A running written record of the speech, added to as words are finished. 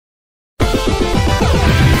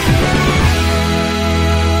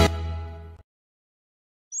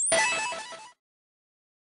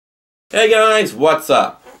Hey guys, what's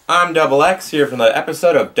up? I'm DoubleX here from the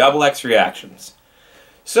episode of DoubleX Reactions.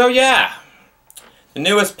 So yeah, the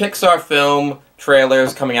newest Pixar film trailer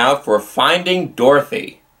is coming out for Finding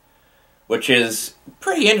Dorothy, which is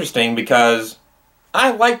pretty interesting because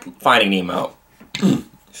I like Finding Nemo.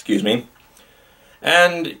 Excuse me.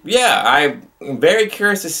 And yeah, I'm very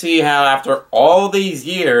curious to see how after all these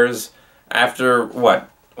years, after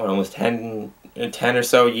almost 10 or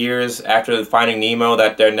so years after Finding Nemo,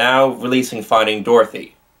 that they're now releasing Finding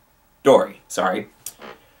Dory, sorry.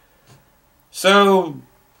 So,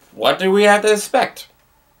 what do we have to expect?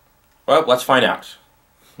 Well, let's find out.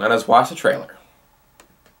 Let us watch the trailer.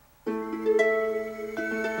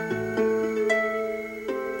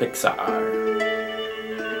 Pixar.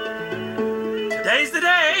 Today's the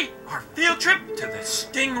day! Our field trip to the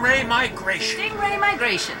Stingray Migration. Stingray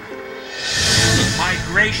Migration.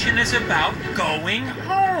 Migration is about going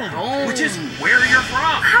home, which is where you're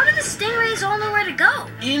from. How do the stingrays all know where to go?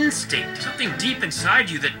 Instinct, something deep inside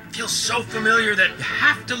you that feels so familiar that you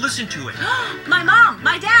have to listen to it. My mom,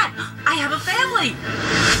 my dad, I have a family.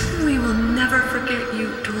 We will never forget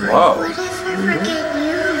you, Dory. Whoa. What if I forget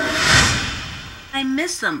you? I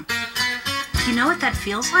miss them. You know what that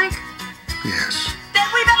feels like? Yes. Then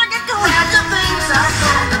we better get going. The things I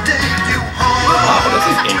The day you home. Oh, this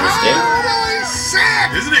is interesting. Totally sick!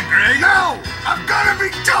 Isn't it great? No! I'm gonna be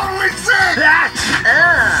totally sick!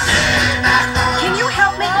 Can you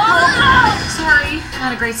help me? Sorry,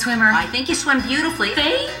 not a great swimmer. I think you swim beautifully.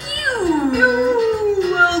 Thank you.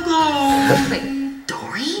 You're welcome. Wait,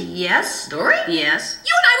 Dory? Yes? Dory? Yes.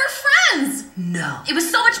 You and I were friends. No. It was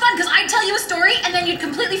so much fun because I'd tell you a story and then you'd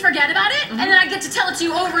completely forget about it, and then I'd get to tell it to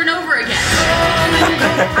you over and over again.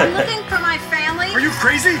 I'm looking for my family. Are you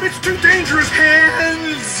crazy? It's too dangerous,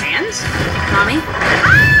 hands! Hands? Mommy?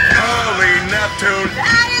 Holy Neptune!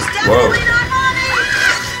 That is Whoa. definitely not Mommy!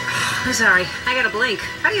 I'm sorry, I gotta blink.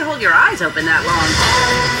 How do you hold your eyes open that long?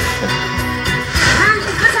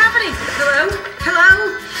 What's happening? Hello?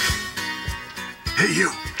 Hello? Hey, you.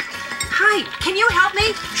 Hi, can you help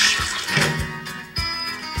me?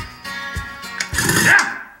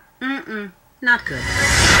 Yeah! Not good.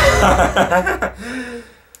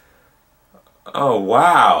 Oh,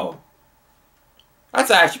 wow. That's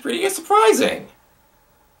actually pretty surprising.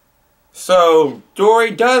 So,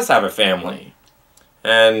 Dory does have a family.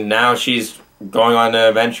 And now she's going on an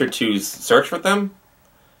adventure to search for them?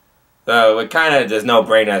 So, it kind of there's no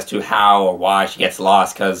brain as to how or why she gets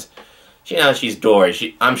lost, because she's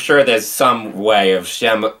Dory. I'm sure there's some way of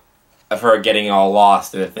her getting all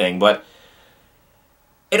lost in the thing, but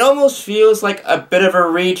it almost feels like a bit of a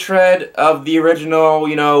retread of the original,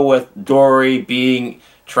 with Dory being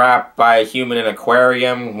trapped by a human in an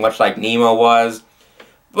aquarium, much like Nemo was.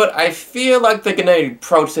 But I feel like they're going to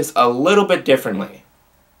approach this a little bit differently.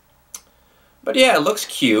 But yeah, it looks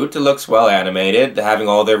cute, it looks well animated, having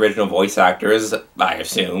all the original voice actors, I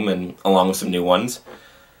assume, and along with some new ones.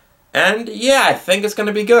 And yeah, I think it's going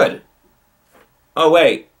to be good. Oh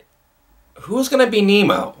wait, who's going to be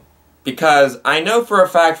Nemo? Because I know for a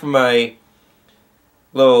fact from a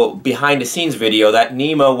little behind-the-scenes video that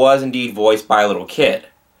Nemo was indeed voiced by a little kid.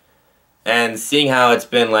 And seeing how it's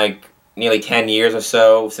been like nearly 10 years or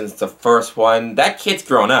so since the first one, that kid's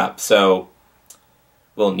grown up, so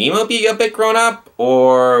will Nemo be a bit grown up,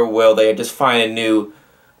 or will they just find a new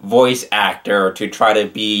voice actor to try to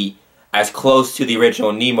be as close to the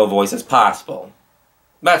original Nemo voice as possible?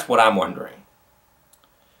 That's what I'm wondering.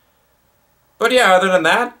 But yeah, other than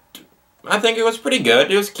that, I think it was pretty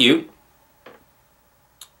good. It was cute.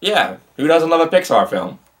 Yeah, who doesn't love a Pixar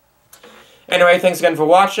film? Anyway, thanks again for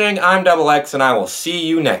watching. I'm DoubleX, and I will see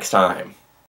you next time.